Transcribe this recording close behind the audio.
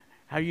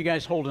How are you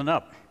guys holding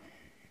up?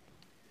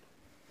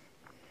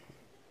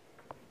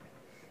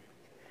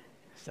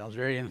 Sounds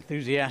very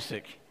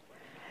enthusiastic.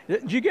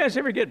 Did you guys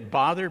ever get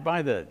bothered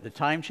by the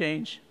time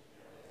change?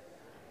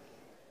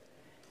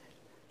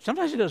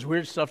 Sometimes it does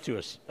weird stuff to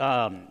us.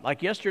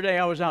 Like yesterday,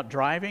 I was out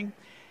driving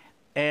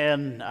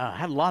and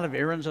had a lot of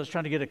errands I was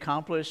trying to get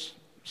accomplished,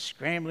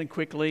 scrambling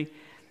quickly,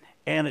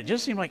 and it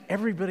just seemed like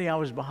everybody I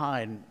was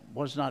behind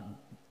was not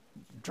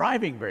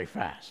driving very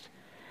fast.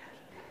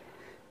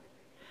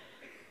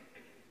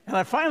 And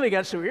I finally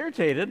got so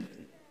irritated.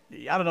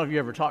 I don't know if you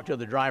ever talked to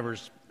other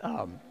drivers,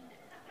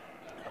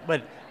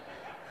 but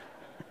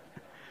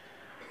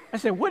I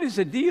said, what is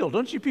the deal?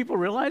 Don't you people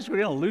realize we're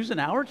going to lose an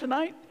hour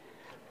tonight?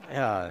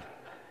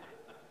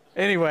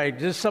 Anyway,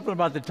 just something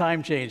about the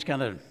time change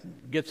kind of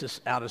gets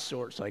us out of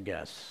sorts, I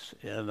guess.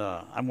 And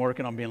I'm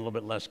working on being a little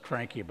bit less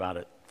cranky about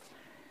it.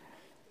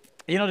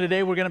 You know,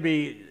 today we're going to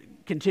be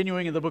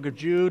continuing in the book of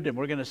Jude, and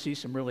we're going to see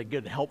some really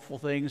good, helpful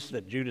things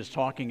that Jude is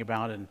talking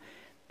about and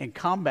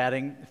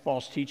combating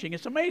false teaching.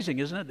 It's amazing,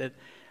 isn't it,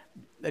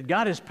 that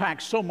God has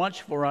packed so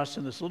much for us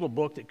in this little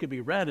book that could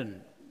be read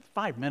in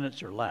 5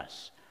 minutes or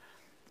less.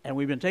 And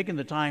we've been taking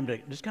the time to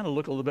just kind of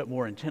look a little bit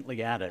more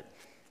intently at it.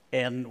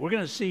 And we're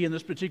going to see in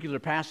this particular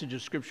passage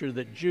of Scripture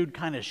that Jude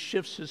kind of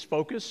shifts his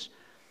focus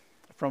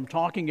from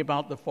talking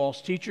about the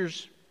false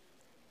teachers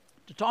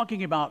to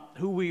talking about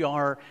who we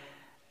are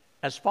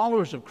as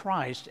followers of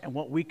Christ and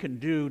what we can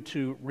do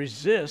to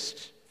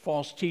resist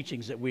false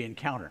teachings that we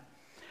encounter.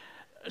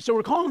 So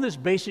we're calling this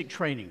basic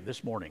training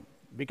this morning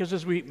because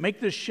as we make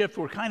this shift,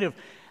 we're kind of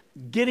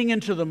getting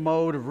into the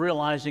mode of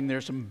realizing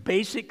there's some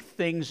basic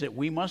things that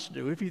we must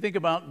do. If you think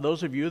about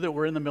those of you that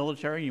were in the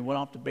military, you went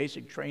off to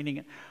basic training,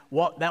 and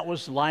what that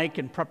was like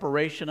in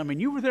preparation. I mean,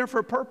 you were there for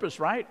a purpose,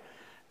 right?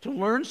 To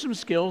learn some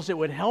skills that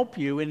would help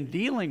you in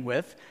dealing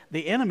with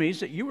the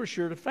enemies that you were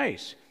sure to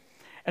face.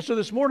 And so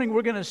this morning,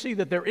 we're going to see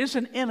that there is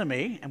an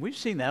enemy, and we've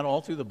seen that all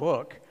through the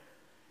book.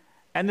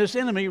 And this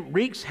enemy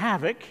wreaks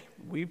havoc.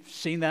 We've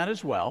seen that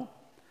as well.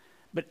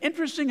 But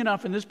interesting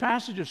enough, in this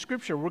passage of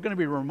Scripture, we're going to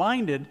be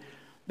reminded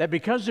that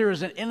because there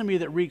is an enemy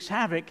that wreaks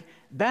havoc,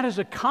 that is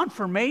a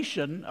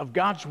confirmation of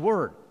God's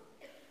Word.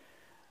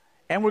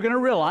 And we're going to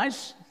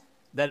realize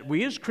that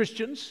we as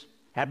Christians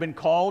have been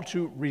called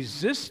to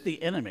resist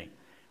the enemy.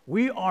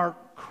 We are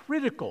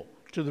critical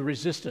to the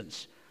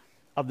resistance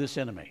of this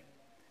enemy.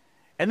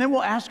 And then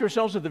we'll ask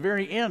ourselves at the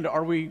very end,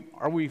 are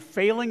we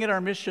failing at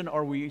our mission?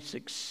 Are we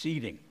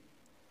succeeding?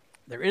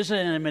 There is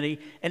an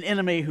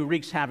enemy who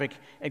wreaks havoc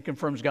and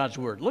confirms God's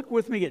word. Look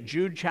with me at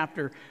Jude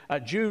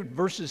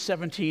verses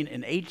 17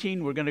 and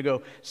 18. We're going to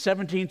go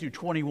 17 through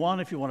 21.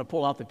 If you want to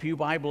pull out the Pew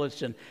Bible,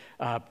 it's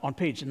on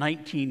page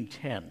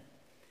 1910. It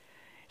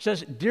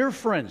says, dear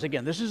friends,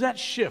 again, this is that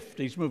shift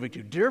he's moving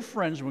to. Dear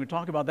friends, we're going to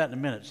talk about that in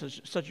a minute.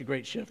 Such a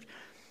great shift.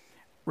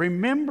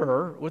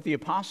 Remember what the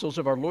apostles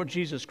of our Lord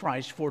Jesus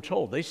Christ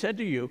foretold. They said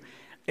to you,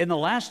 in the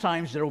last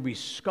times, there will be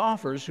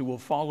scoffers who will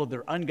follow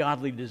their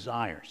ungodly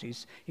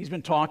desires. He's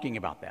been talking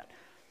about that.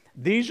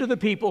 These are the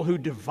people who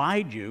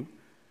divide you,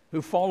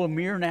 who follow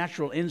mere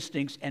natural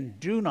instincts and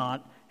do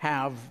not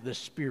have the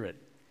Spirit.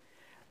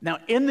 Now,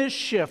 in this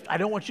shift, I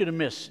don't want you to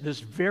miss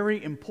this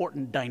very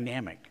important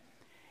dynamic.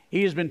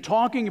 He has been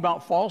talking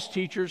about false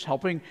teachers,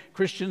 helping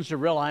Christians to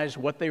realize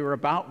what they were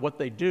about, what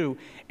they do.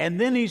 And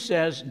then he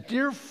says,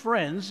 dear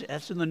friends,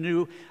 that's in the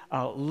New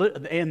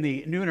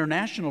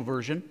International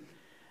Version.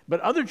 But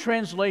other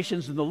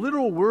translations, and the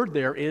literal word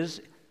there is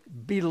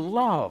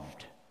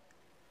beloved.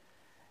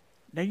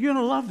 Now, you're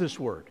going to love this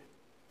word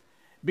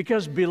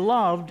because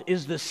beloved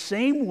is the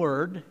same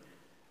word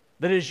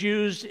that is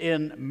used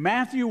in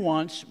Matthew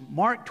once,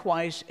 Mark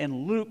twice,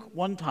 and Luke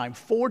one time,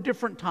 4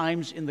 different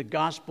times in the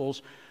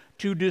Gospels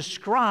to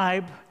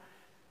describe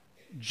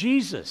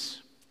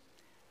Jesus.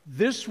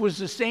 This was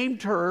the same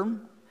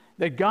term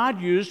that God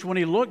used when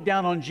he looked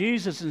down on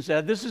Jesus and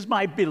said, this is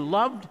my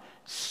beloved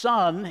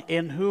Son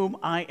in whom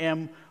I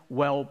am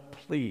well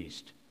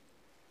pleased.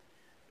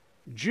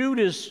 Jude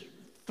is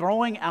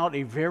throwing out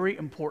a very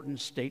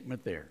important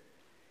statement there.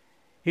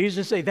 He's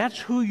to say, that's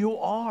who you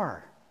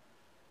are.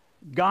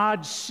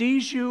 God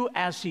sees you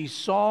as he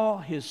saw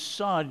his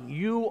Son.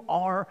 You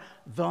are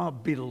the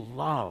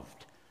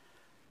beloved.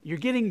 You're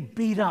getting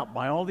beat up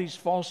by all these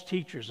false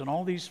teachers and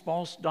all these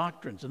false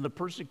doctrines and the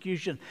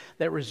persecution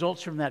that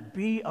results from that.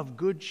 Be of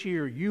good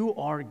cheer. You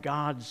are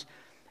God's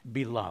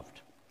beloved.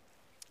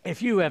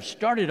 If you have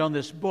started on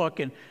this book,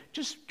 and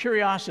just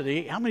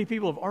curiosity, how many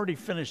people have already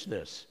finished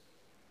this?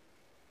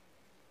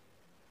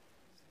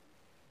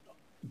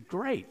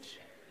 Great.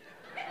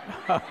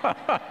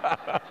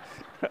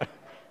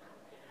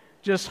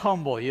 Just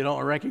humble. You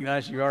don't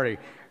recognize you already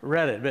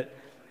read it. But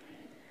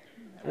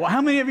well, how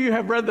many of you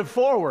have read the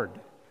foreword?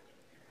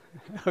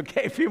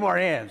 Okay, a few more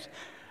hands.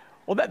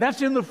 Well,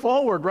 that's in the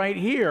foreword right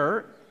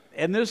here.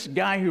 And this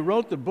guy who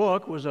wrote the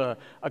book was a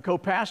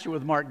co-pastor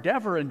with Mark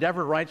Dever, and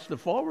Dever writes the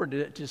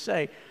foreword to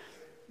say,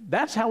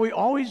 that's how we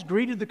always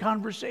greeted the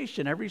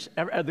congregation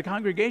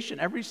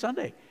every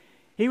Sunday.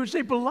 He would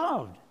say,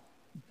 beloved,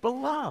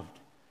 beloved.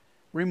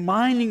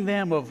 reminding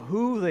them of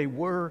who they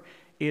were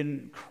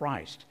in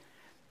Christ.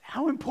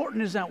 How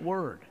important is that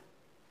word?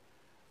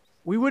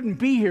 We wouldn't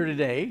be here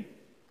today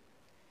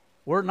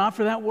were it not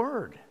for that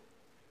word.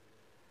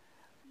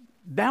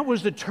 That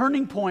was the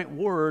turning point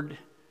word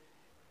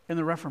in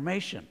the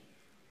Reformation.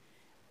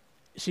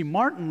 See,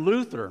 Martin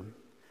Luther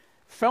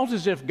felt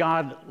as if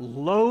God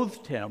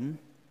loathed him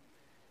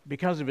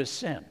because of his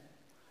sin.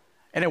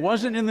 And it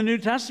wasn't in the New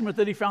Testament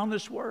that he found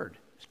this word.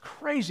 It's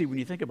crazy when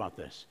you think about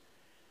this.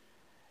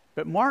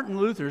 But Martin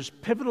Luther's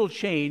pivotal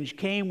change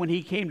came when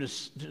he came to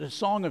the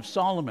Song of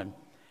Solomon,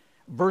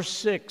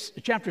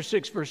 chapter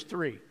 6, verse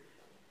 3.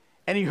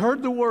 And he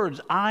heard the words,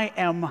 I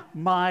am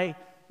my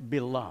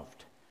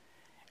beloved.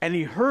 And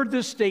he heard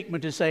this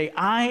statement to say,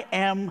 I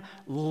am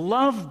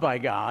loved by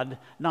God,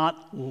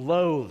 not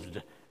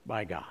loathed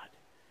by God.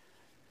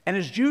 And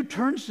as Jude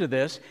turns to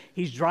this,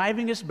 he's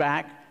driving us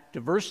back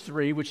to verse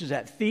 3, which is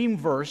that theme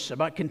verse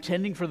about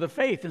contending for the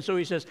faith. And so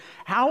he says,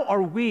 how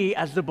are we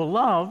as the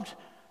beloved,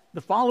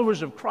 the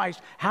followers of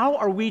Christ, how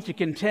are we to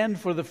contend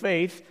for the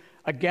faith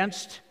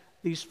against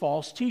these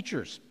false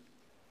teachers?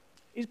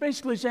 He's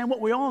basically saying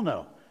what we all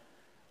know.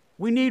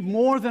 We need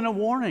more than a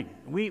warning.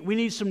 We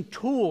need some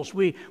tools.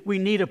 We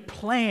need a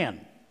plan.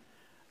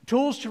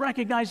 Tools to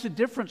recognize the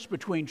difference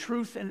between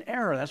truth and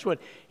error. That's what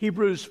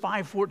Hebrews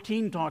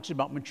 5:14 talks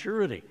about,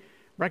 maturity.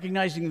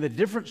 Recognizing the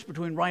difference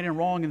between right and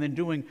wrong and then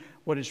doing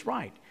what is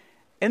right.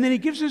 And then he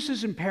gives us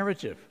this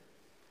imperative.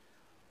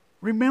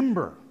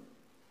 Remember.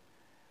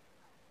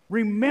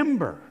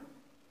 Remember.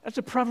 That's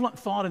a prevalent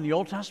thought in the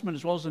Old Testament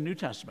as well as the New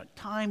Testament.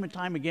 Time and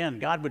time again,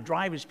 God would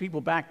drive his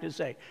people back to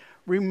say,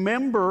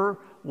 remember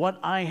what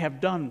I have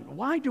done.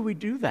 Why do we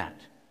do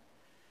that?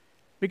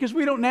 Because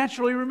we don't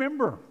naturally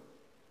remember.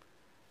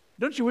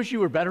 Don't you wish you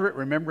were better at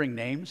remembering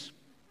names?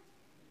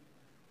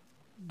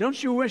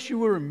 Don't you wish you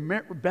were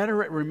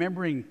better at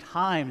remembering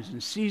times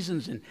and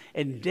seasons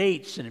and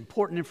dates and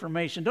important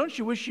information? Don't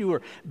you wish you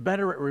were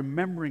better at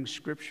remembering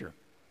Scripture?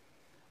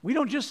 We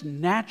don't just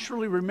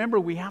naturally remember,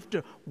 we have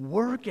to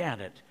work at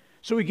it.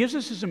 So he gives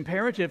us this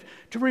imperative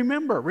to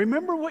remember.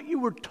 Remember what you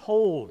were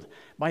told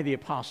by the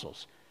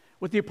apostles.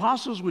 What the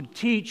apostles would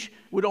teach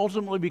would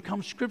ultimately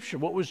become Scripture,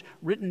 what was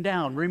written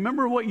down.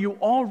 Remember what you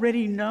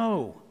already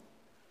know.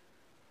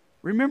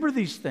 Remember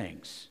these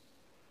things.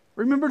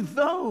 Remember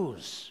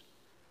those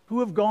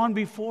who have gone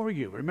before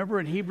you. Remember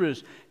in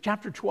Hebrews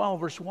chapter 12,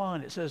 verse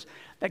 1, it says,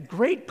 that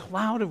great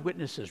cloud of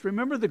witnesses.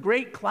 Remember the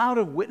great cloud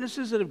of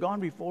witnesses that have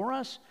gone before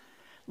us?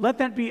 Let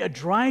that be a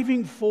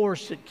driving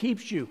force that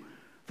keeps you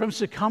from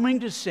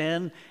succumbing to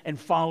sin and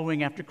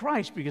following after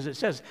Christ, because it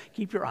says,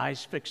 keep your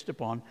eyes fixed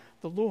upon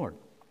the Lord.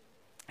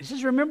 He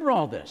says, remember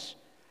all this,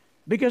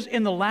 because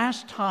in the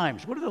last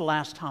times, what are the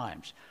last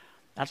times?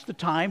 That's the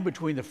time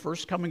between the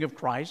first coming of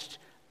Christ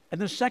and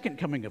the second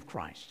coming of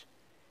Christ.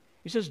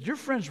 He says, dear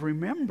friends,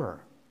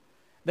 remember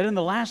that in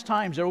the last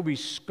times there will be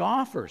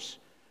scoffers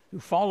who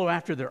follow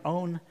after their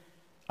own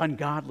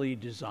ungodly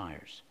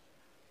desires.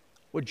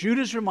 What Jude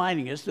is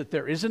reminding us that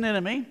there is an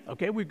enemy.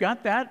 Okay, we've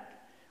got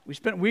that. We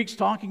spent weeks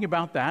talking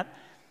about that.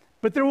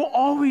 But there will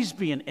always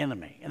be an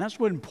enemy. And that's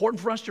what's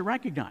important for us to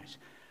recognize.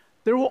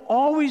 There will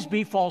always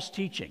be false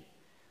teaching.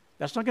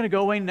 That's not going to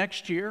go away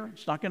next year.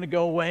 It's not going to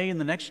go away in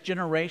the next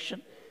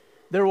generation.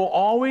 There will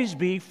always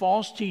be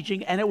false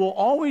teaching, and it will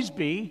always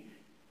be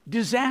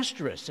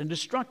disastrous and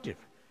destructive.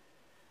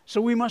 So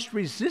we must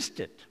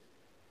resist it.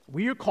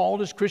 We are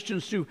called as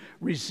Christians to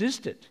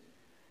resist it.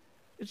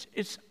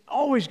 It's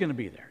always going to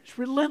be there. It's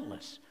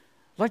relentless.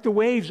 It's like the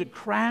waves that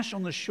crash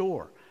on the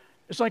shore.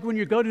 It's like when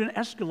you go to an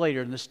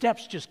escalator and the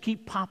steps just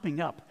keep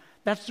popping up.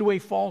 That's the way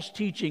false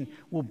teaching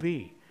will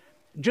be.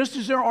 Just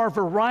as there are a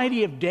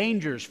variety of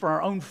dangers for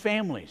our own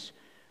families,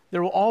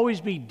 there will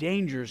always be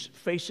dangers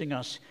facing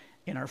us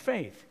in our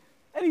faith.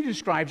 And he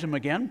describes them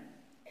again.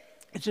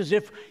 It's as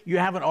if you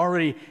haven't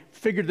already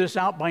figured this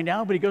out by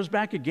now, but he goes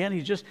back again.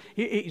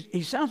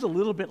 He sounds a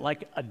little bit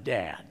like a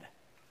dad.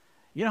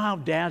 You know how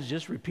dads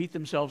just repeat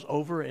themselves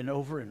over and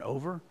over and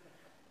over?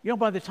 You know,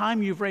 by the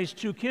time you've raised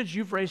 2 kids,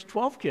 you've raised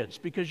 12 kids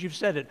because you've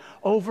said it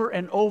over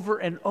and over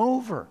and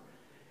over.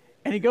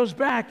 And he goes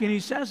back and he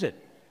says it.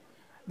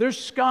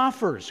 There's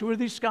scoffers. Who are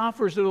these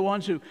scoffers? They're the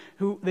ones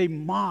who they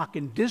mock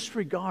and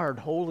disregard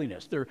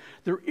holiness. They're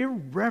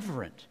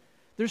irreverent.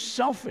 They're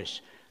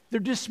selfish. They're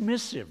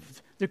dismissive.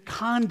 They're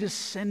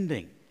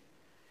condescending.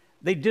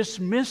 They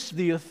dismiss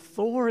the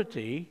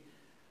authority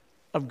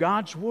of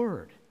God's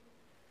word,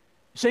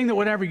 saying that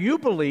whatever you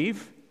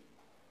believe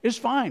is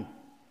fine.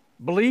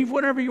 Believe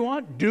whatever you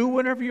want, do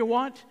whatever you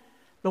want.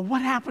 But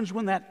what happens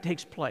when that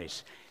takes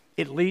place?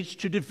 It leads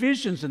to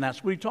divisions, and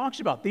that's what he talks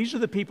about. These are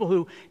the people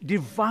who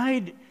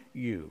divide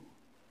you.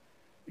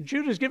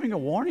 Jude is giving a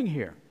warning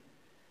here.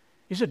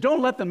 He said,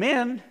 don't let them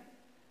in,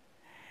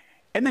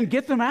 and then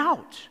get them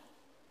out.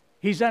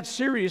 He's that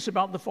serious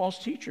about the false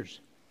teachers.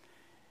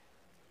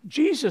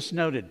 Jesus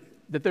noted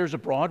that there's a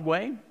broad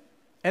way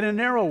and a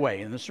narrow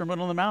way in the Sermon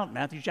on the Mount,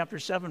 Matthew chapter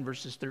 7,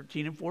 verses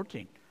 13 and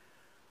 14.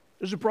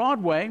 There's a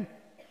broad way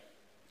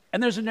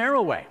and there's a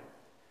narrow way.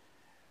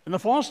 And the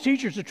false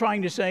teachers are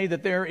trying to say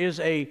that there is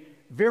a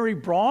very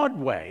broad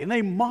way, and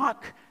they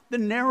mock the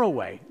narrow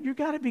way. You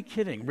got to be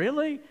kidding,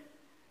 really?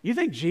 You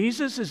think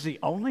Jesus is the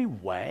only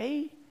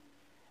way?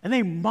 And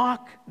they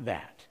mock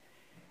that.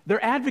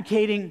 They're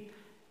advocating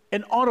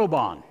an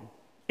Autobahn.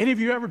 Any of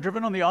you ever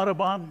driven on the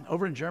Autobahn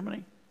over in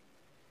Germany?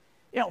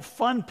 You know,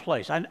 fun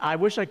place. I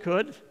wish I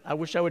could. I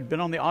wish I would have been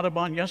on the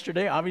Autobahn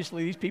yesterday.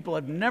 Obviously, these people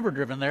have never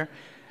driven there.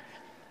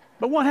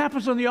 But what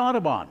happens on the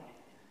Autobahn?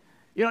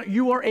 You know,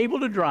 you are able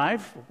to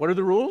drive, what are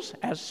the rules?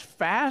 As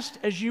fast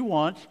as you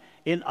want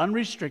in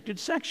unrestricted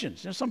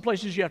sections. Now, some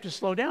places you have to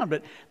slow down,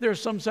 but there are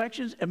some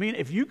sections, I mean,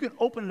 if you can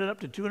open it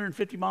up to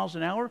 250 miles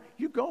an hour,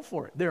 you go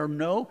for it. There are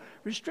no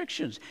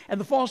restrictions. And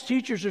the false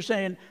teachers are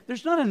saying,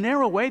 there's not a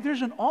narrow way,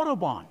 there's an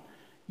Autobahn.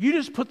 You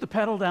just put the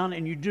pedal down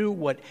and you do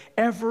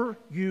whatever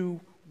you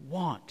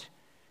want.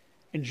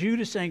 And Jude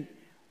is saying,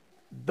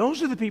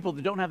 those are the people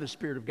that don't have the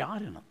Spirit of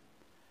God in them.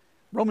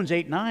 Romans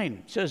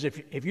 8:9 says,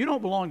 if you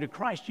don't belong to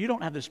Christ, you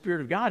don't have the Spirit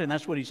of God. And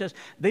that's what he says.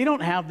 They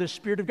don't have the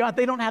Spirit of God.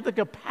 They don't have the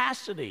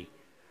capacity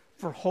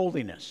for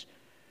holiness.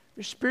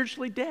 They're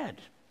spiritually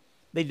dead.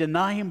 They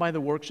deny him by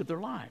the works of their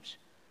lives.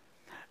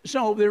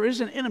 So there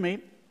is an enemy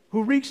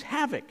who wreaks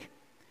havoc.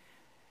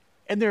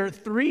 And there are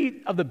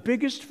three of the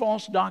biggest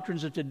false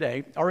doctrines of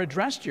today are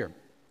addressed here.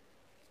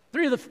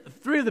 Three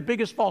of the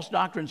biggest false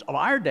doctrines of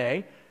our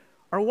day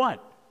are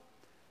what?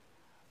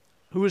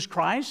 Who is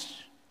Christ?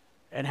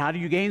 And how do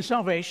you gain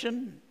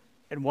salvation?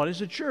 And what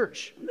is a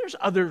church? And there's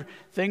other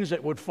things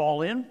that would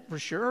fall in for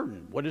sure.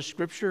 And what is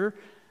Scripture?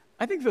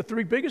 I think the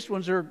three biggest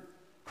ones are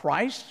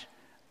Christ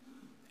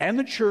and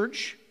the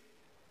church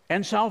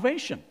and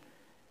salvation.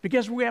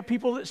 Because we have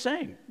people that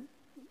say,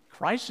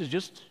 Christ is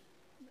just,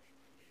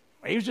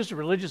 he was just a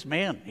religious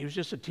man. He was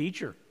just a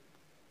teacher.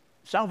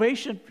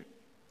 Salvation,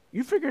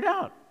 you figure it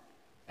out.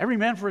 Every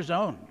man for his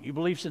own. You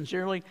believe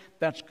sincerely,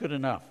 that's good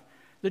enough.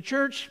 The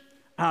church,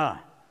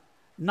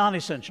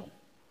 non-essential.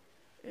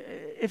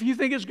 If you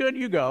think it's good,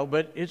 you go,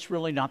 but it's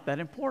really not that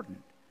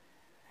important.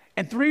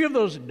 And three of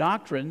those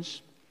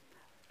doctrines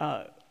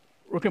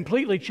were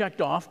completely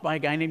checked off by a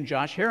guy named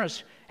Josh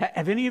Harris.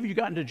 Have any of you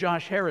gotten to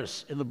Josh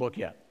Harris in the book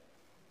yet?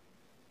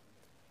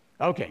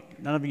 Okay,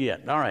 none of you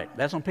yet. All right,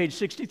 that's on page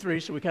 63,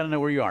 so we kind of know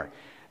where you are.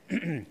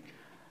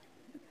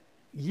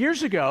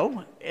 Years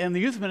ago, in the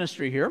youth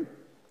ministry here,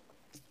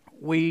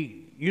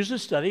 we used a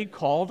study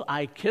called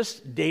I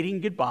Kissed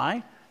Dating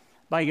Goodbye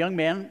by a young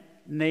man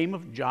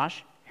named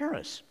Josh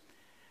Harris.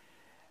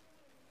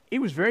 He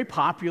was very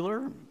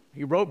popular.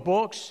 He wrote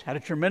books, had a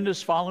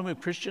tremendous following of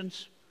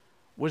Christians,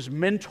 was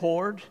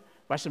mentored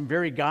by some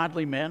very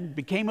godly men,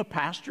 became a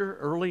pastor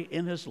early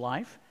in his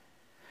life.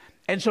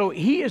 And so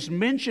he is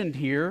mentioned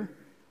here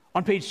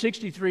on page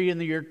 63 in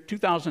the year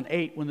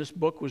 2008 when this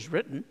book was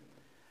written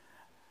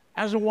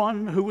as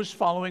one who was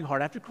following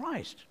hard after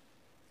Christ.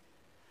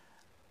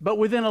 But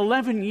within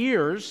 11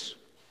 years,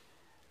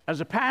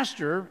 as a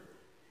pastor,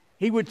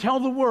 he would tell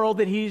the world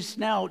that he's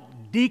now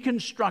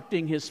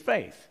deconstructing his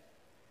faith,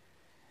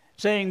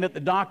 saying that the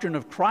doctrine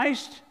of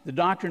Christ, the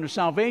doctrine of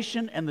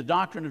salvation, and the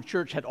doctrine of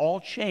church had all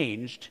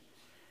changed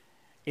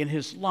in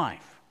his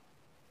life.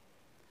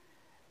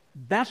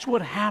 That's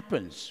what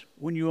happens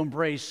when you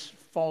embrace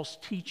false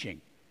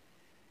teaching.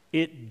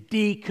 It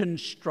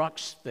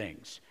deconstructs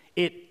things.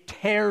 It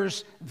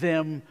tears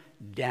them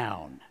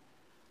down.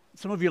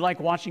 Some of you like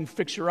watching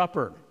Fixer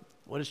Upper.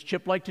 What does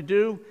Chip like to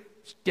do?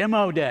 It's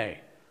demo day.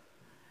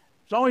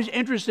 It's always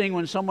interesting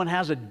when someone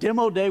has a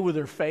demo day with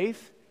their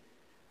faith.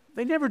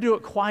 They never do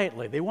it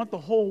quietly. They want the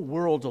whole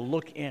world to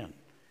look in,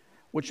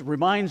 which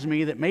reminds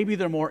me that maybe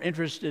they're more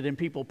interested in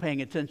people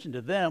paying attention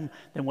to them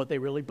than what they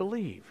really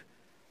believe.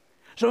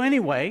 So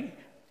anyway,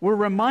 we're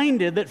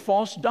reminded that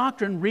false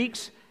doctrine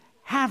wreaks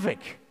havoc.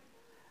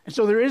 And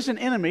so there is an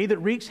enemy that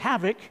wreaks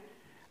havoc,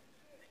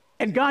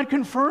 and God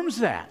confirms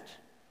that.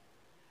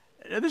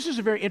 This is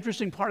a very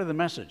interesting part of the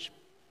message,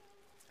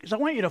 because I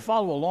want you to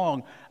follow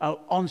along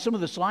on some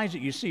of the slides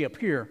that you see up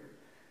here.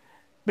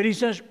 But he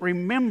says,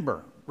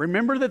 remember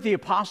that the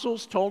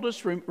apostles told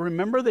us,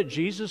 remember that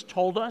Jesus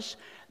told us,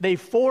 they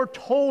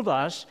foretold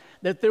us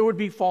that there would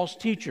be false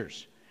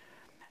teachers.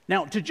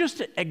 Now, to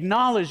just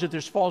acknowledge that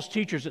there's false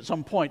teachers at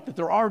some point, that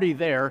they're already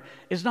there,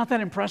 is not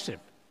that impressive.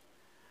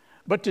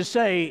 But to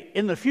say,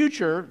 in the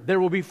future, there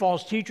will be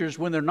false teachers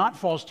when they're not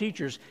false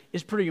teachers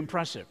is pretty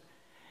impressive.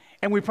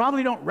 And we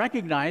probably don't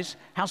recognize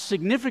how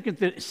significant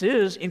this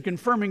is in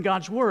confirming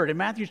God's word. In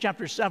Matthew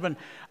chapter 7,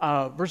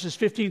 verses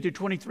 15 through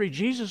 23,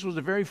 Jesus was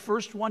the very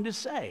first one to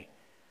say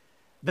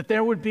that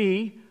there would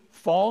be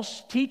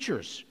false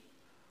teachers,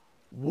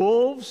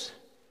 wolves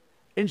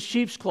in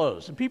sheep's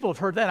clothes. And people have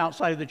heard that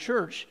outside of the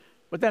church,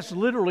 but that's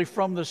literally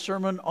from the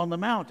Sermon on the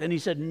Mount. And he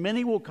said,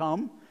 many will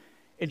come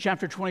in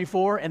chapter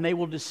 24, and they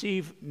will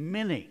deceive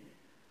many.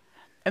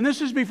 And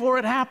this is before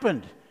it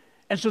happened.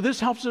 And so this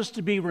helps us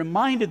to be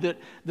reminded that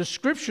the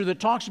scripture that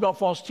talks about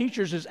false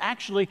teachers is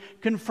actually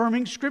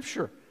confirming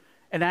scripture.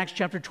 In Acts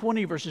chapter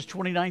 20, verses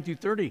 29 through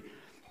 30,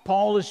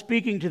 Paul is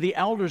speaking to the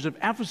elders of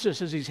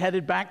Ephesus as he's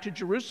headed back to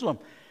Jerusalem.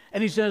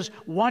 And he says,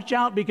 watch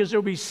out, because there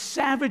will be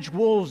savage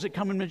wolves that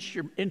come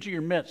into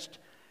your midst.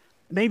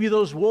 Maybe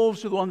those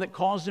wolves are the one that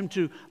caused them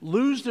to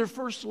lose their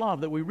first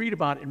love that we read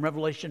about in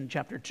Revelation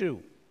chapter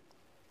 2.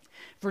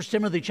 1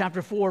 Timothy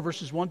chapter 4,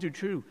 verses 1 through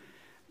 2.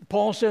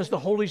 Paul says the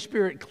Holy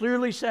Spirit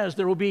clearly says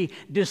there will be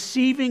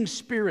deceiving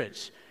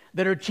spirits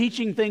that are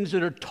teaching things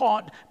that are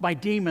taught by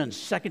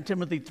demons. 2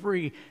 Timothy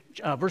 3,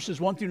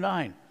 verses 1 through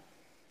 9.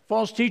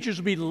 False teachers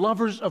will be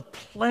lovers of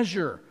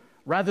pleasure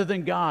rather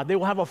than God. They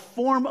will have a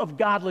form of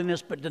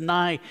godliness but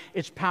deny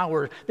its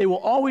power. They will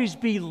always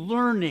be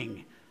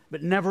learning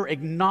but never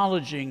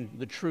acknowledging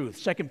the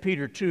truth. 2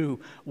 Peter 2,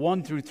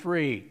 1 through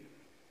 3,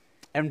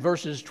 and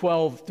verses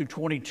 12 through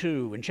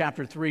 22, and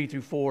chapter 3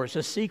 through 4, it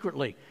says,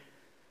 secretly,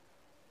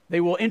 they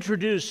will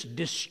introduce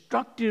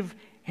destructive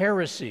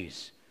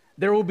heresies.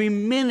 There will be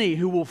many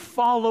who will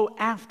follow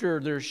after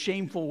their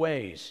shameful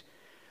ways.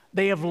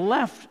 They have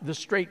left the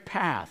straight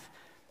path,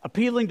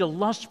 appealing to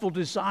lustful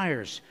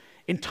desires,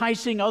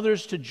 enticing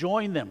others to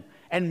join them,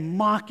 and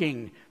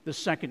mocking the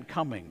second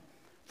coming.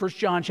 1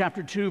 John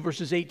chapter 2,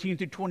 verses 18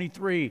 through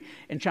 23,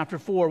 and chapter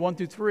 4, 1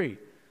 through 3.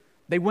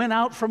 They went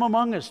out from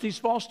among us. These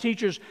false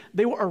teachers,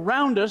 they were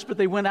around us, but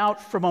they went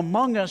out from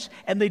among us,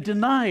 and they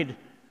denied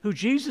who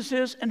Jesus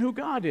is and who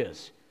God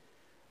is.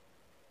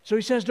 So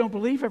he says, don't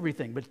believe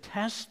everything, but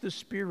test the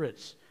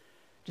spirits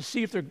to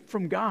see if they're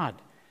from God.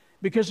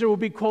 Because there will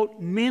be, quote,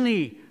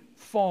 many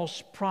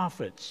false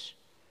prophets.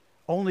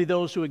 Only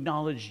those who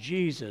acknowledge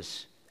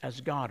Jesus as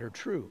God are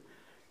true.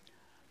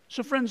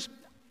 So friends,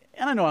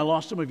 and I know I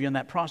lost some of you in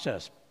that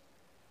process,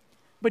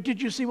 but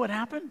did you see what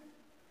happened?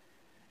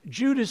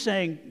 Jude is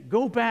saying,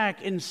 go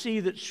back and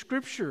see that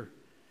Scripture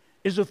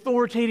is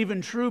authoritative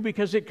and true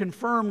because it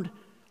confirmed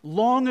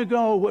long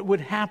ago what would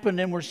happen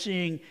and we're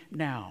seeing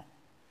now.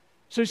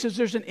 So he says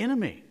there's an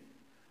enemy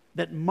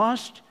that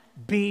must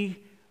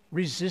be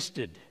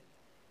resisted.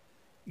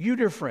 You,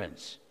 dear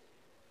friends,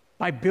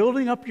 by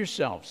building up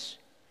yourselves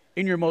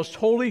in your most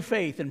holy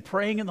faith and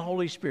praying in the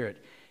Holy Spirit,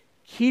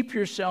 keep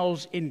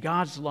yourselves in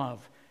God's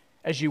love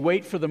as you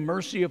wait for the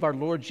mercy of our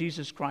Lord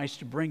Jesus Christ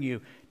to bring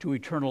you to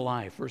eternal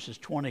life, verses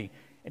 20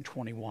 and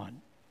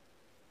 21.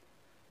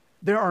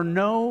 There are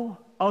no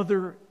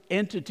other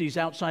entities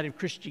outside of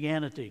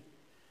Christianity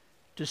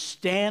to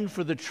stand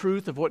for the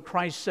truth of what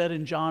Christ said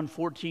in John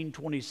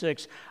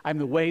 14:26. I'm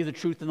the way, the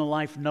truth, and the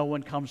life. No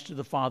one comes to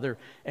the Father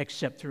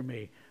except through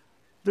me.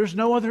 There's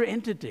no other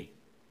entity.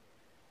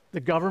 The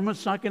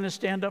government's not going to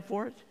stand up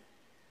for it.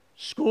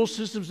 School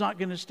system's not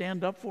going to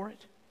stand up for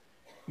it.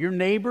 Your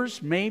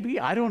neighbors, maybe,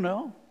 I don't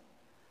know.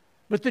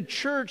 But the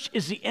church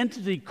is the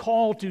entity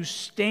called to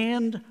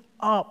stand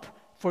up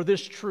for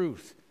this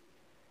truth.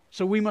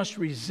 So we must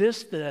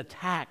resist the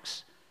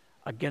attacks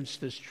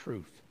against this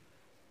truth.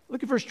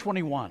 Look at verse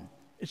 21.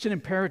 It's an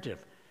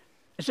imperative.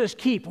 It says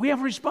keep. We have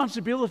a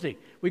responsibility.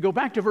 We go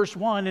back to verse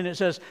 1 and it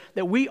says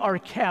that we are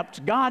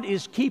kept. God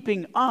is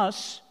keeping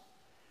us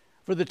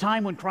for the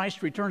time when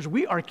Christ returns.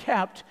 We are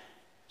kept.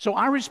 So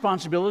our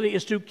responsibility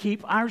is to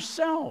keep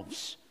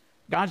ourselves.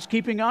 God's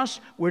keeping us.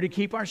 We're to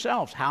keep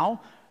ourselves.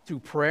 How? Through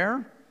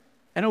prayer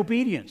and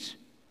obedience.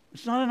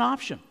 It's not an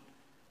option.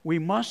 We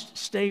must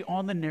stay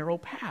on the narrow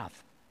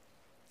path.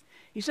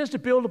 He says to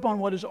build upon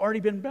what has already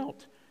been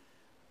built.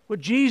 What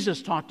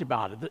Jesus talked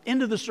about at the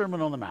end of the Sermon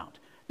on the Mount.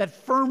 That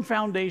firm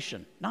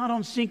foundation, not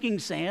on sinking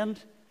sand,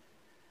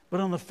 but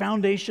on the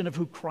foundation of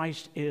who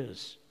Christ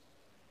is.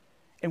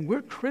 And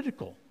we're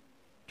critical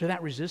to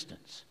that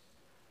resistance.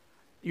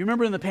 You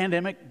remember in the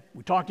pandemic,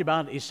 we talked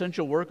about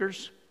essential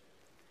workers?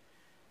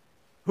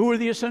 Who are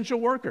the essential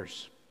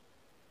workers?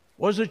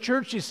 Was the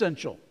church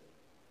essential?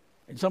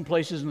 In some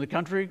places in the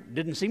country,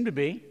 didn't seem to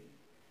be.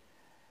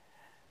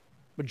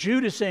 But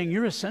Jude is saying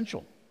you're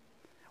essential.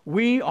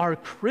 We are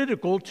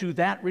critical to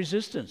that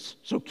resistance.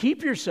 So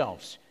keep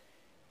yourselves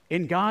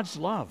in God's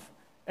love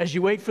as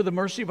you wait for the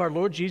mercy of our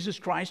Lord Jesus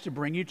Christ to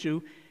bring you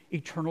to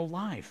eternal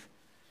life.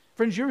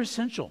 Friends, you're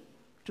essential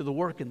to the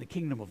work in the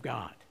kingdom of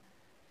God.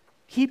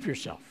 Keep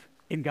yourself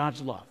in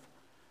God's love.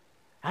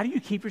 How do you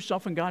keep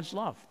yourself in God's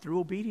love? Through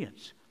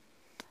obedience.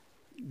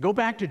 Go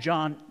back to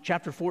John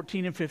chapter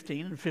 14 and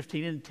 15, and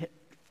 15 and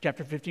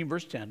chapter 15,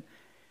 verse 10.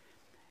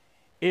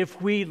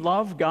 If we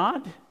love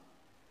God,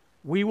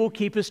 we will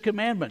keep His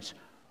commandments.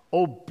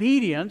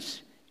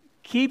 Obedience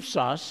keeps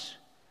us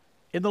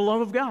in the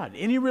love of God.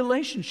 Any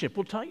relationship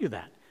will tell you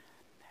that.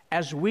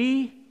 As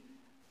we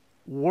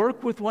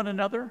work with one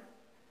another,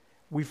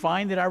 we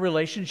find that our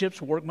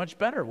relationships work much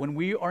better. When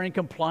we are in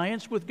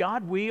compliance with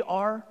God, we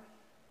are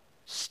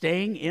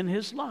staying in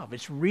His love.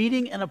 It's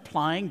reading and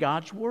applying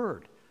God's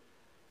Word.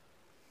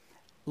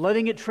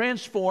 Letting it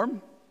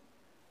transform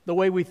the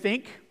way we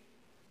think,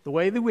 the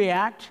way that we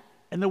act,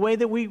 and the way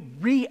that we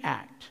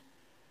react.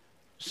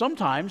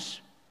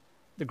 Sometimes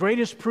the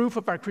greatest proof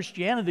of our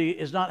Christianity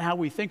is not how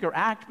we think or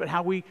act, but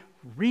how we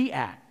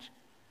react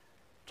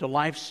to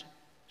life's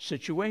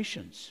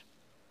situations.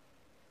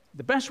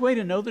 The best way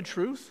to know the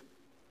truth,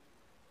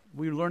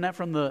 we learn that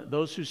from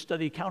those who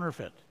study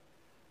counterfeit.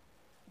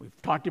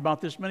 We've talked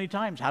about this many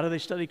times. How do they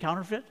study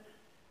counterfeit?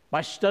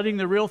 by studying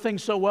the real thing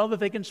so well that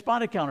they can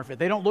spot a counterfeit.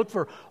 They don't look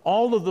for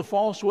all of the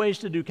false ways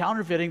to do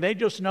counterfeiting. They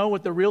just know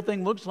what the real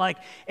thing looks like,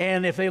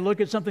 and if they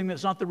look at something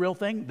that's not the real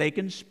thing, they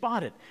can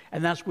spot it.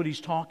 And that's what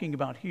he's talking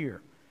about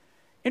here.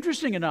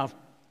 Interesting enough,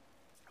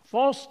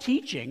 false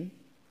teaching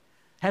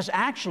has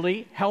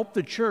actually helped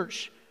the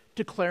church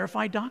to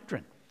clarify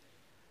doctrine.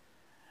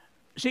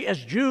 See,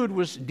 as Jude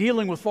was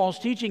dealing with false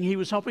teaching, he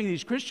was helping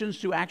these Christians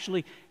to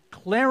actually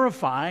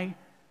clarify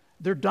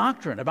their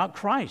doctrine about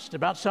Christ,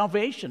 about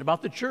salvation,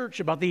 about the church,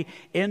 about the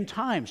end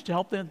times, to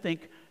help them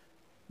think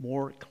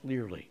more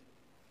clearly.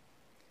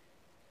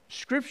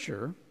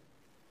 Scripture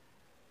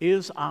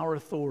is our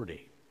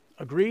authority.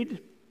 Agreed?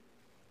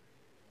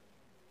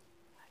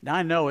 Now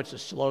I know it's a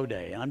slow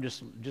day, and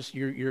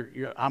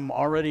I'm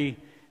already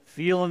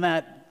feeling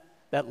that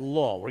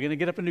lull. We're going to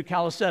get up into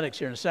calisthenics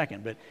here in a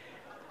second,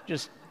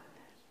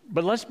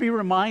 but let's be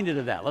reminded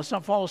of that. Let's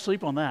not fall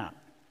asleep on that.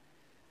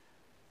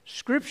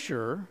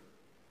 Scripture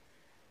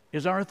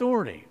is our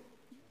authority.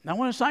 Now I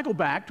want to cycle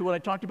back to what I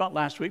talked about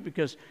last week,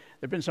 because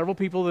there have been several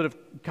people that have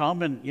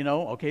come and,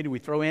 okay, do we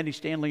throw Andy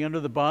Stanley under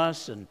the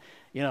bus? And,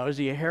 is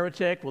he a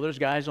heretic? Well, there's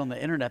guys on the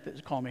internet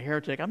that call him a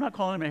heretic. I'm not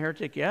calling him a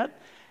heretic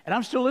yet, and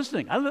I'm still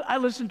listening. I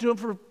listened to him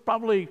for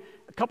probably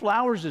a couple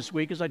hours this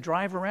week as I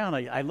drive around.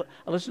 I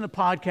listen to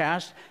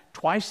podcasts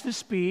twice the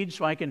speed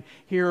so I can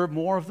hear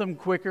more of them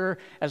quicker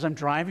as I'm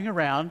driving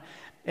around.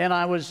 And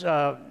I was,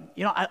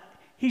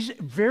 he's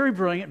very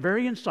brilliant,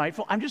 very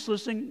insightful. I'm just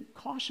listening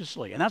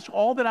cautiously. And that's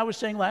all that I was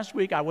saying last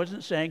week. I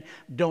wasn't saying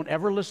don't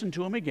ever listen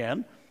to him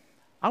again.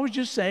 I was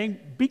just saying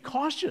be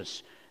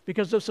cautious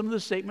because of some of the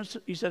statements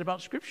he said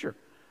about Scripture.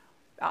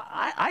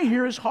 I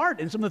hear his heart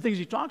in some of the things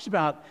he talks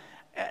about.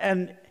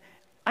 And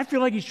I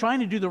feel like he's trying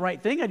to do the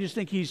right thing. I just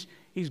think he's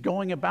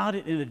going about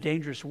it in a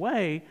dangerous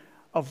way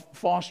of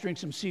fostering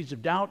some seeds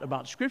of doubt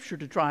about Scripture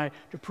to try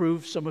to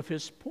prove some of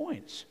his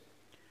points.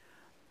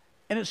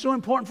 And it's so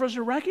important for us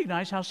to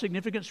recognize how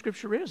significant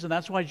Scripture is. And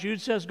that's why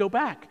Jude says, go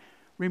back.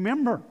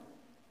 Remember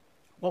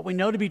what we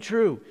know to be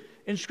true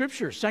in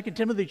Scripture. 2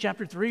 Timothy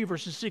chapter 3,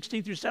 verses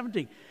 16 through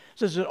 17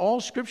 says that all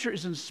Scripture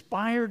is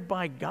inspired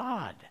by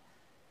God.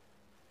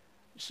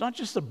 It's not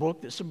just a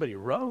book that somebody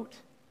wrote.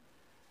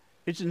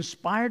 It's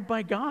inspired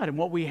by God. And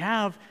what we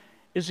have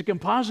is a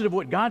composite of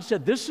what God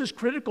said. This is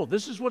critical.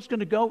 This is what's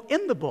going to go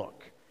in the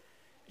book.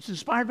 It's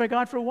inspired by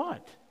God for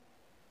what?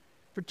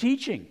 For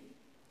teaching,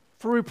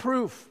 for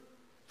reproof,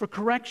 for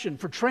correction,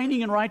 for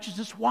training in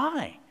righteousness.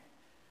 Why?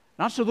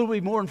 Not so that we'll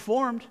be more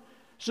informed,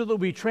 so that we'll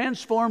be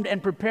transformed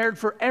and prepared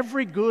for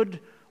every good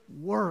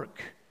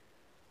work.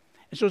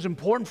 And so it's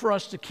important for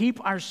us to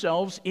keep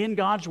ourselves in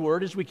God's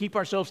Word. As we keep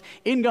ourselves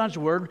in God's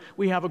Word,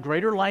 we have a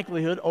greater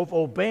likelihood of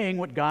obeying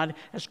what God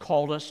has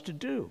called us to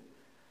do.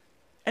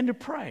 And to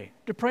pray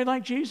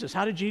like Jesus.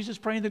 How did Jesus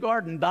pray in the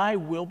garden? Thy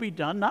will be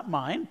done, not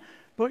mine,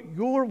 but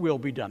your will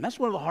be done. That's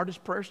one of the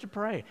hardest prayers to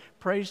pray.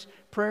 Prayers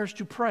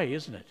to pray,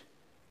 isn't it?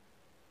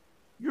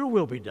 Your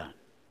will be done,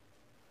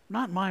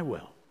 not my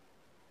will.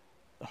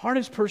 The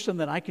hardest person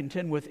that I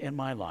contend with in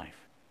my life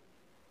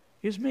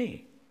is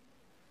me.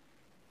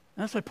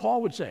 And that's why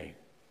Paul would say,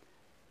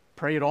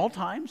 pray at all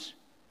times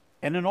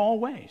and in all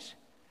ways.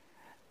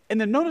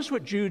 And then notice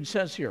what Jude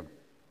says here.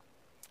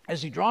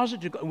 As he draws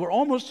it to, we're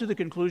almost to the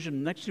conclusion. In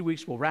the next 2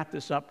 weeks, we'll wrap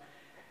this up.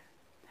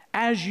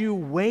 As you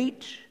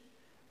wait,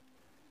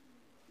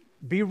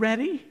 be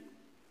ready,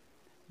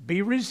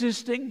 be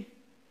resisting,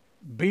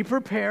 be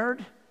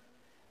prepared,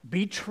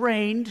 be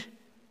trained.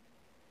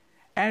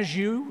 As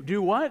you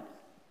do what?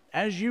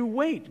 As you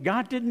wait.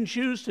 God didn't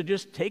choose to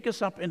just take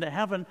us up into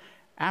heaven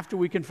after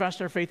we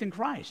confessed our faith in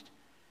Christ.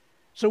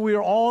 So we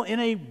are all in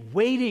a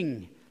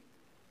waiting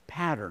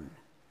pattern.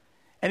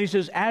 And he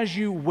says, as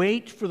you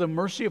wait for the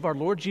mercy of our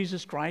Lord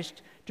Jesus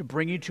Christ to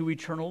bring you to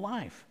eternal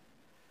life.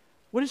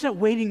 What does that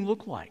waiting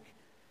look like?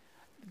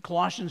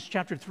 Colossians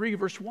chapter 3,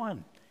 verse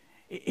 1.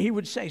 He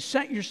would say,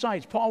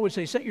 Paul would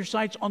say, set your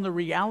sights on the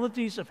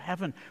realities of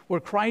heaven, where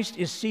Christ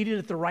is seated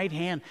at the right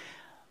hand.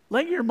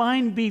 Let your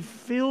mind be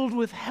filled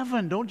with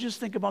heaven. Don't just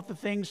think about the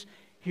things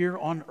here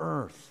on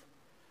earth.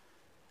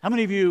 How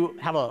many of you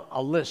have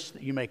a list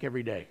that you make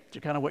every day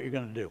to kind of what you're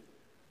going to do?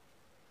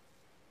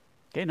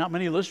 Okay, not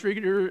many list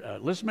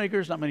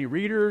makers, not many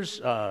readers.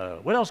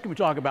 What else can we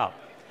talk about?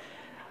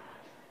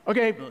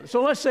 Okay,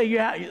 so let's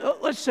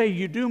say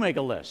you do make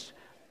a list,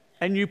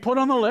 and you put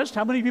on the list.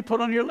 How many of you put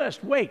on your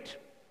list? Wait.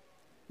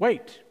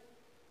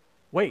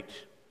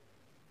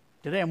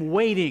 Today I'm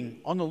waiting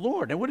on the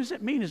Lord. And what does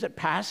it mean? Is it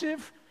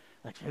passive?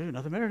 Like,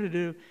 nothing better to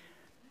do.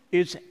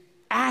 It's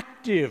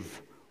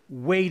active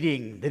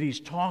waiting that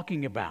he's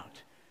talking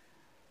about.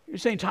 You're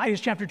saying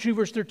Titus chapter 2,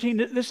 verse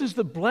 13, this is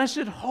the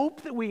blessed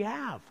hope that we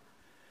have.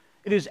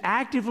 It is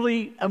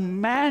actively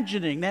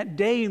imagining that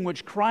day in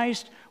which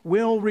Christ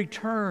will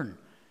return.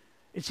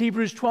 It's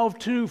Hebrews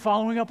 12:2,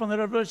 following up on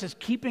that other verse, says,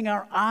 keeping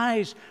our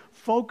eyes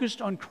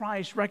focused on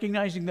Christ,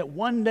 recognizing that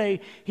one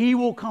day he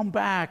will come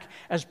back,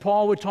 as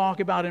Paul would talk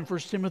about in 1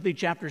 Timothy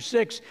chapter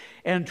 6,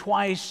 and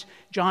twice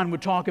John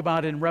would talk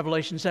about in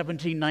Revelation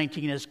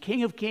 17:19 as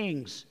King of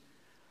Kings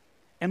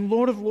and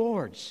Lord of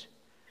Lords.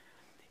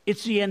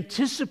 It's the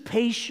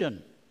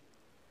anticipation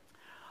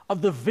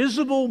of the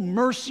visible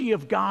mercy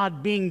of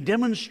God being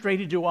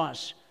demonstrated to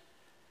us.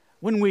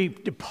 When we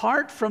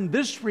depart from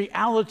this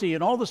reality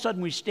and all of a sudden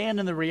we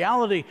stand in the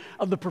reality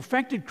of the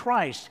perfected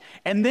Christ,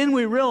 and then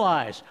we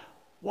realize,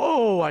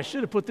 whoa, I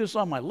should have put this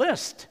on my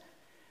list.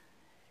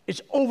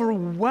 It's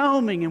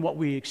overwhelming in what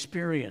we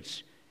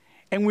experience.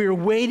 And we're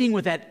waiting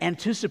with that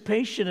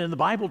anticipation, and the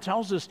Bible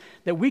tells us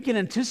that we can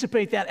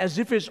anticipate that as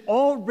if it's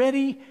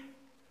already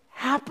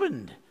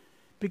happened,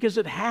 because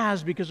it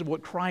has, because of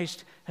what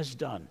Christ has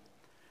done.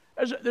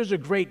 There's a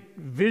great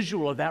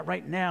visual of that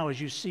right now as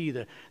you see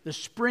the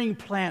spring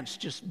plants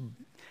just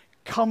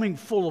coming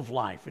full of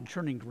life and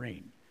turning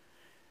green.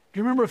 Do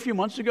you remember a few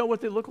months ago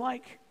what they looked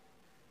like?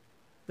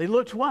 They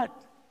looked what?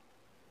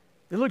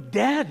 They looked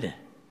dead.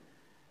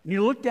 And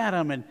you looked at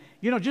them and,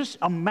 just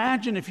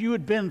imagine if you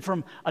had been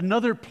from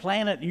another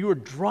planet and you were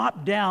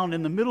dropped down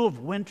in the middle of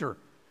winter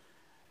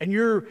and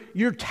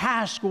your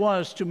task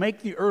was to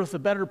make the earth a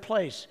better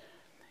place.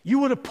 You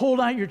would have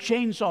pulled out your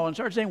chainsaw and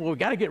started saying, well, we've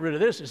got to get rid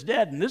of this. It's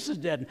dead, and this is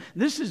dead, and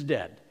this is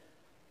dead.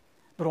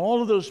 But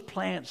all of those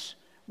plants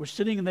were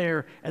sitting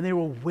there, and they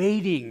were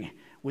waiting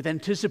with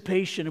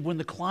anticipation of when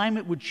the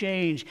climate would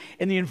change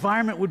and the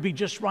environment would be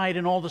just right,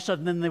 and all of a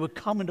sudden then they would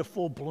come into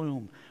full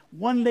bloom.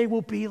 One day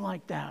we'll be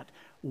like that.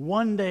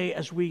 One day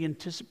as we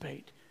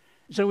anticipate.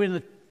 So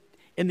in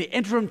the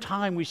interim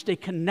time, we stay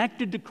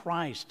connected to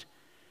Christ,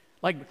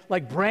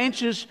 like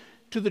branches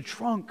to the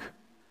trunk.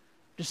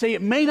 To say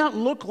it may not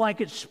look like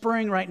it's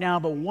spring right now,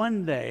 but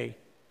one day,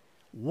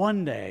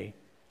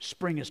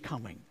 spring is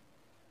coming.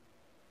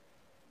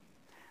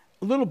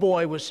 A little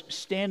boy was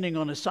standing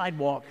on a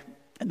sidewalk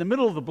in the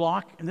middle of the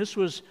block, and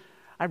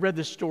I read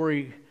this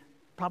story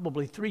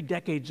probably 3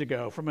 decades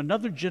ago from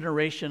another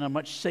generation, a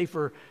much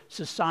safer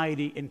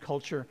society and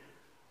culture.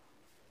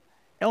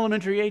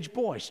 Elementary age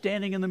boy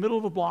standing in the middle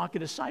of a block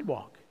at a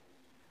sidewalk.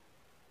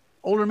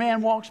 Older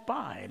man walks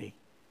by and he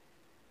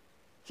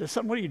says,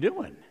 "Son, what are you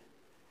doing?"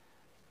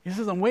 He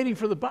says, "I'm waiting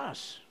for the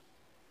bus."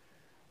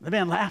 The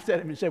man laughed at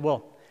him and said,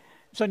 "Well,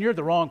 son, you're at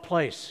the wrong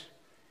place.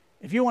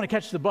 If you want to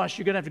catch the bus,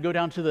 you're going to have to go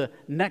down to the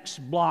next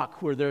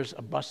block where there's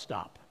a bus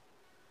stop."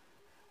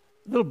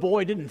 The little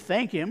boy didn't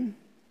thank him.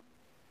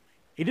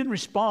 He didn't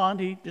respond.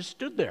 He just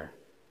stood there.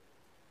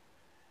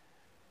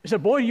 He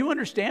said, "Boy, do you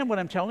understand what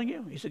I'm telling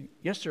you?" He said,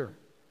 "Yes, sir."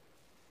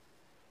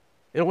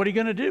 He said, "What are you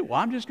going to do?" "Well,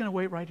 I'm just going to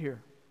wait right here."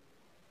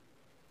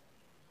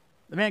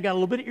 The man got a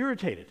little bit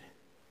irritated.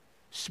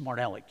 Smart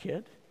aleck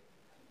kid.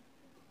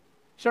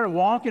 Started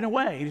walking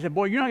away. He said,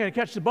 "Boy, you're not going to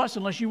catch the bus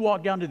unless you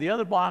walk down to the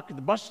other block at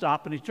the bus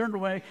stop." And he turned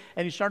away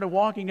and he started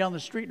walking down the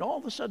street, and all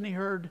of a sudden he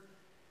heard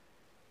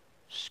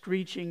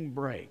screeching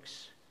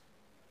brakes.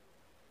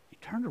 He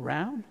turned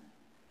around,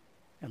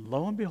 and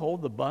lo and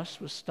behold, the bus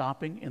was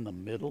stopping in the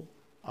middle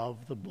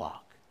of the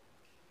block.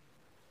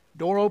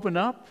 Door opened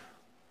up.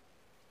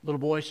 Little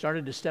boy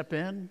started to step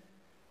in.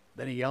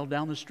 Then he yelled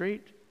down the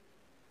street,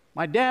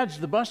 "My dad's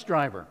the bus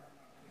driver."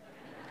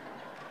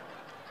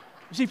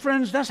 You see,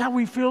 friends, that's how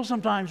we feel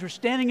sometimes. We're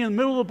standing in the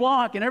middle of the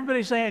block and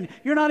everybody's saying,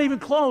 "You're not even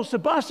close. The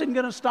bus isn't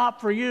going to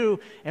stop for you."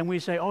 And we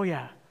say, oh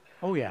yeah,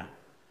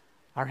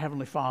 our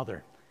Heavenly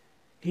Father,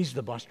 He's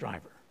the bus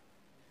driver.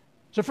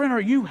 So friend, are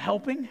you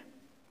helping?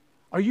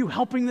 Are you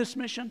helping this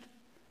mission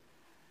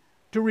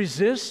to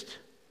resist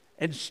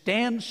and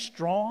stand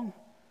strong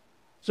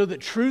so that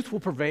truth will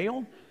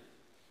prevail?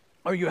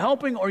 Are you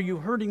helping or are you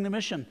hurting the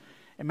mission?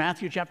 In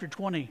Matthew chapter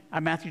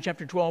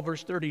 12,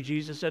 verse 30,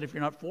 Jesus said, "If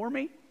you're not for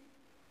me,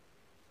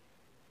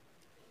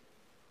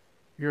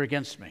 you're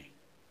against me."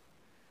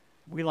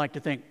 We like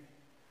to think,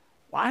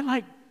 well, I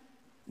like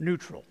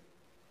neutral.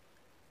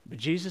 But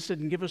Jesus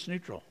didn't give us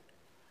neutral.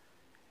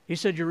 He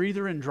said, you're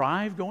either in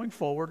drive going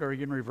forward or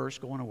you're in reverse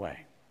going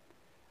away.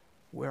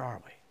 Where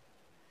are we?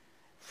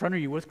 Friend, are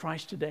you with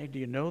Christ today? Do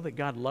you know that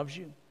God loves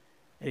you?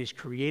 That He's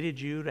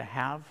created you to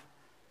have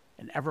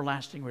an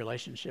everlasting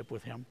relationship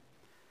with Him?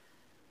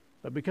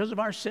 But because of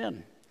our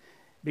sin,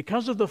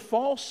 because of the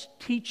false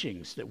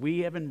teachings that we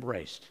have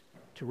embraced,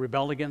 to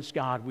rebel against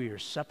God, we are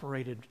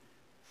separated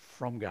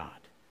from God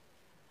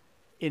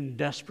in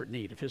desperate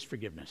need of His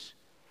forgiveness.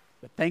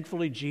 But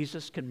thankfully,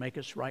 Jesus can make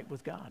us right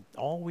with God.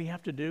 All we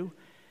have to do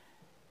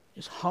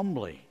is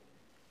humbly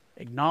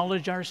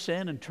acknowledge our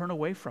sin and turn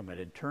away from it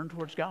and turn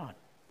towards God.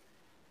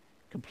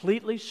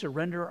 Completely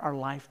surrender our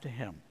life to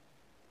Him,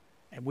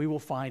 and we will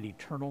find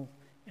eternal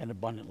and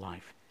abundant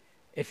life.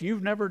 If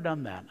you've never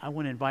done that, I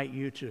want to invite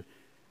you to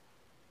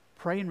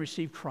pray and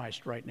receive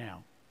Christ right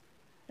now.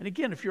 And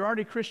again, if you're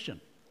already a Christian,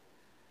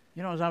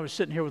 as I was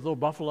sitting here with little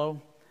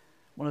Buffalo,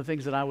 one of the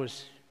things that I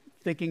was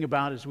thinking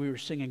about as we were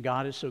singing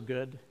 "God is So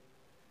Good,"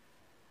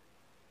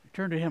 I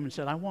turned to him and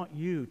said, I want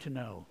you to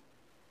know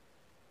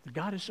that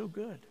God is so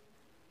good.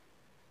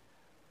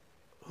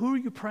 Who are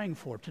you praying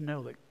for to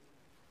know that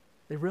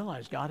they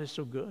realize God is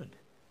so good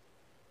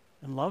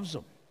and loves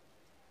them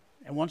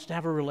and wants to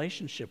have a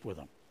relationship with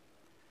them?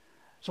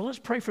 So let's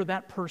pray for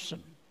that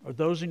person or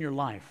those in your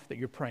life that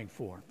you're praying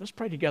for. Let's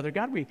pray together.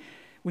 God, we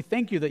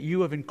thank you that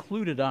you have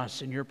included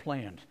us in your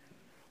plan.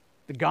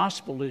 The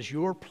gospel is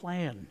your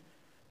plan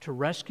to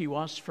rescue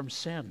us from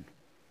sin,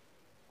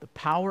 the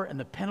power and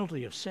the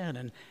penalty of sin.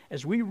 And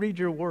as we read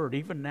your word,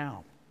 even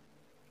now,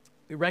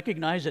 we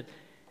recognize that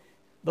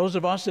those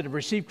of us that have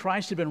received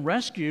Christ have been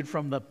rescued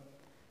from the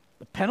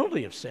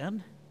penalty of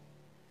sin.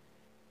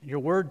 Your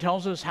word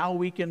tells us how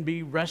we can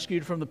be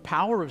rescued from the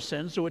power of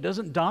sin so it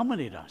doesn't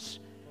dominate us,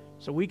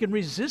 so we can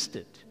resist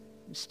it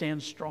and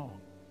stand strong.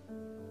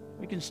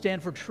 We can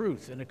stand for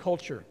truth in a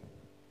culture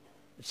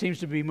that seems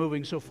to be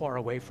moving so far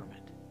away from it.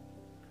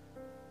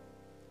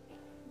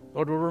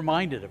 Lord, we're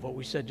reminded of what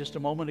we said just a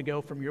moment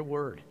ago from your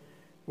word.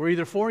 We're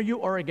either for you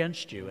or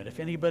against you. And if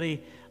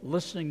anybody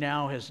listening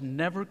now has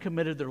never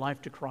committed their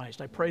life to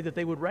Christ, I pray that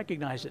they would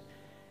recognize that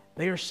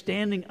they are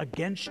standing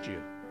against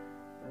you,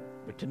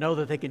 but to know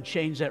that they can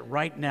change that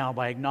right now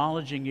by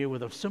acknowledging you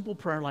with a simple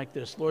prayer like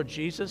this: Lord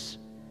Jesus,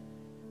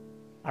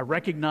 I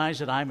recognize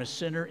that I'm a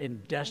sinner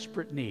in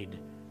desperate need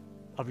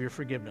of your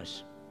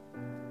forgiveness.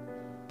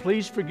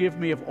 Please forgive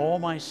me of all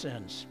my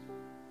sins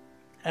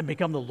and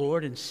become the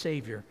Lord and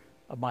Savior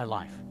of my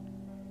life.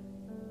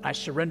 I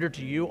surrender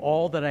to you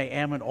all that I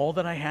am and all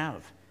that I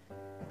have,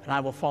 and I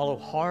will follow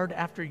hard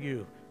after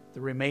you the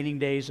remaining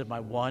days of my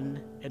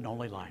one and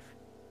only life.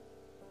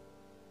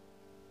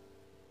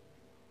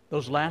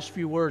 Those last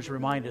few words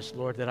remind us,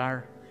 Lord, that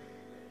our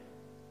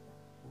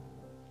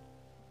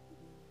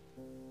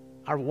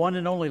one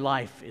and only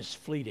life is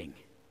fleeting.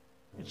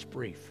 It's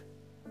brief.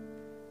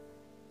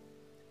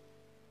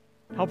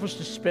 Help us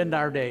to spend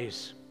our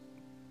days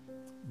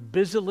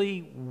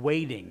busily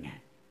waiting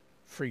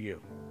for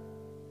you.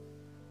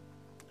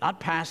 Not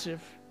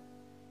passive,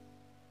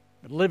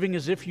 but living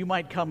as if you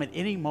might come at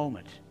any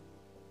moment,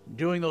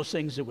 doing those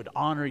things that would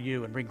honor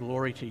you and bring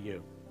glory to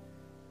you.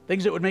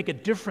 Things that would make a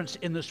difference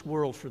in this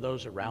world for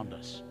those around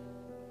us.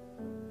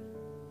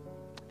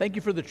 Thank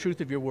you for the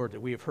truth of your word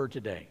that we have heard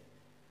today.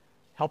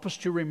 Help us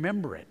to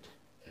remember it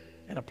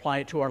and apply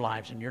it to our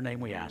lives. In your name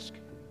we ask.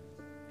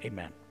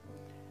 Amen.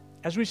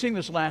 As we sing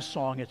this last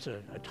song, it's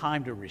a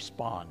time to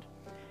respond.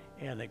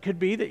 And it could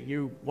be that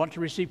you want to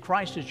receive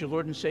Christ as your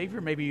Lord and Savior.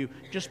 Maybe you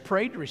just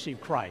prayed to receive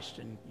Christ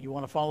and you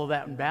want to follow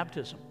that in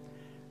baptism.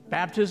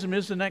 Baptism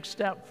is the next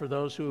step for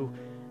those who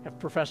have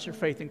professed their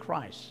faith in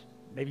Christ.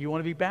 Maybe you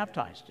want to be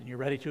baptized and you're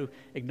ready to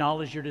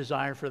acknowledge your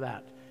desire for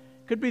that.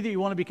 Could be that you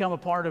want to become a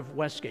part of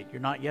Westgate.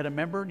 You're not yet a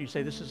member and you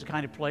say, this is the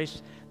kind of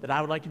place that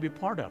I would like to be a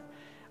part of.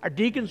 Our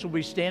deacons will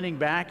be standing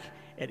back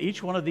at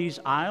each one of these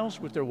aisles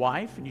with their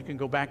wife, and you can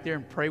go back there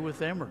and pray with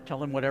them or tell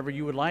them whatever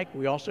you would like.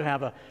 We also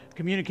have a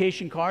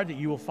communication card that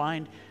you will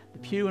find the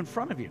pew in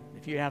front of you.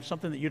 If you have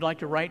something that you'd like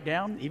to write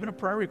down, even a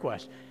prayer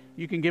request,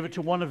 you can give it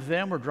to one of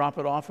them or drop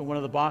it off in one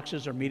of the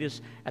boxes or meet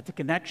us at the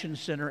Connection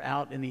Center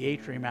out in the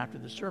atrium after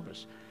the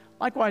service.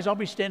 Likewise, I'll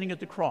be standing at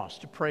the cross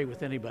to pray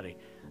with anybody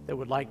that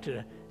would like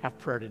to have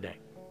prayer today.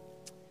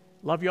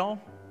 Love y'all.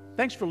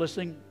 Thanks for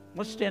listening.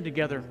 Let's stand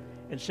together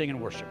and sing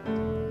and worship.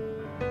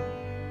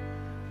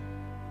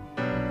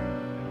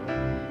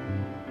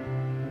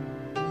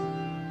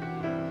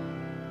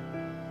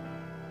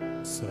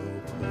 So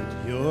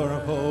put your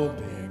hope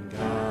in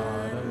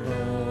God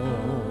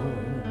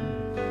alone.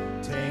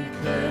 Take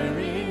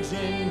courage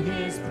in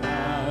His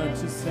power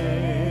to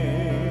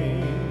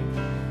save,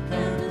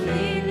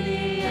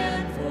 completely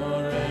and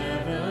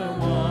forever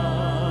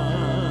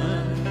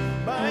won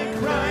by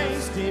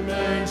Christ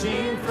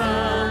emerging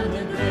from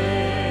the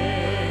grave.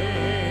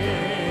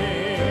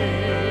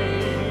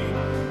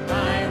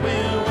 I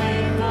will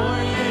wait for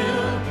you.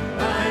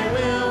 I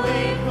will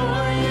wait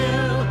for you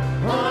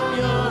on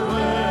your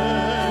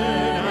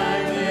word. I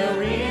will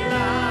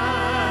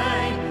rely.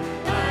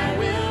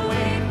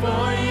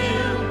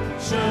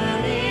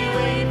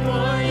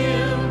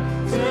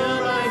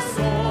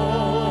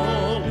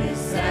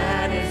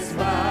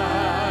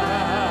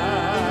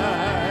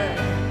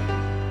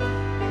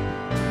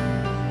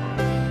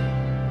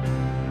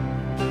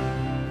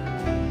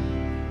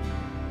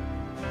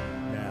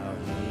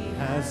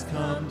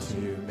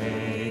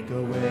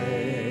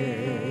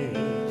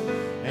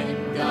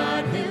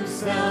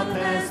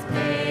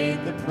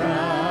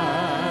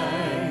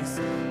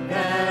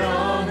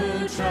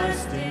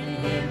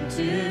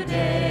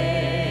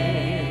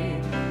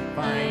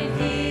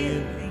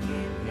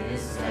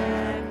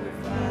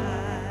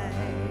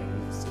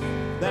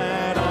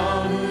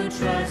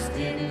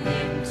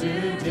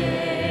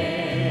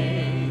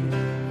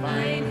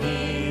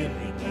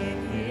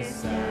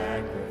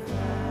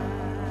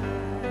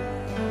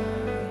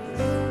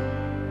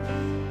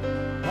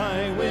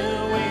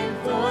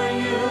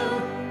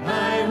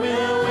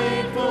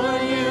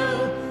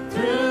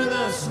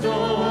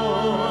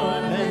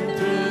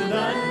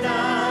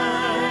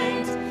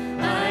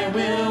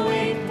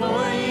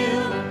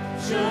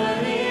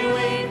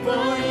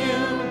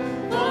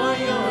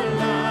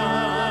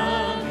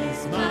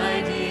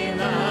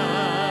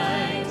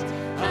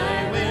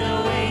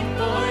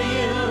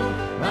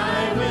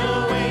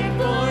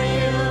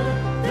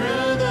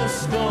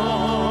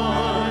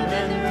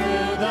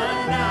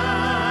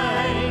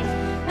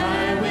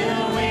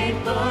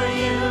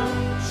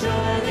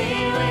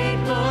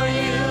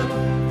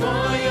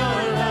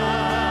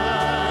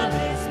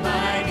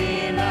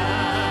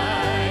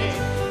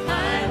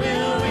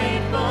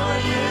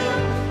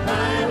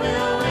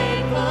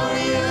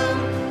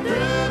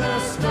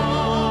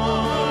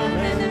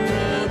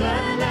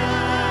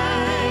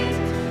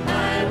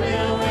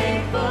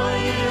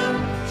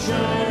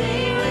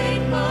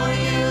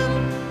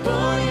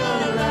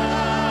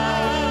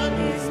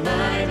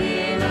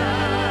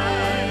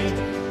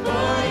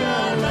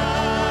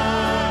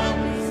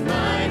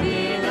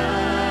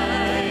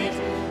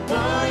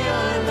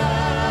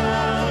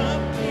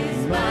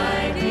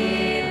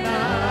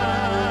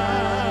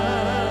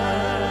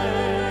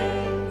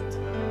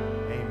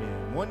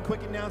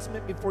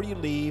 announcement before you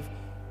leave.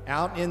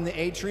 Out in the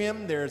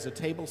atrium, there's a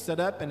table set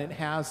up, and it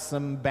has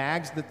some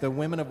bags that the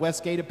women of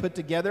Westgate have put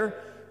together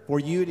for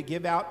you to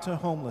give out to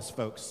homeless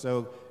folks.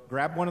 So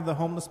grab one of the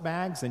homeless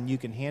bags, and you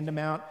can hand them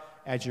out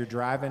as you're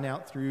driving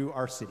out through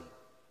our city.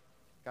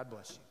 God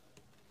bless you.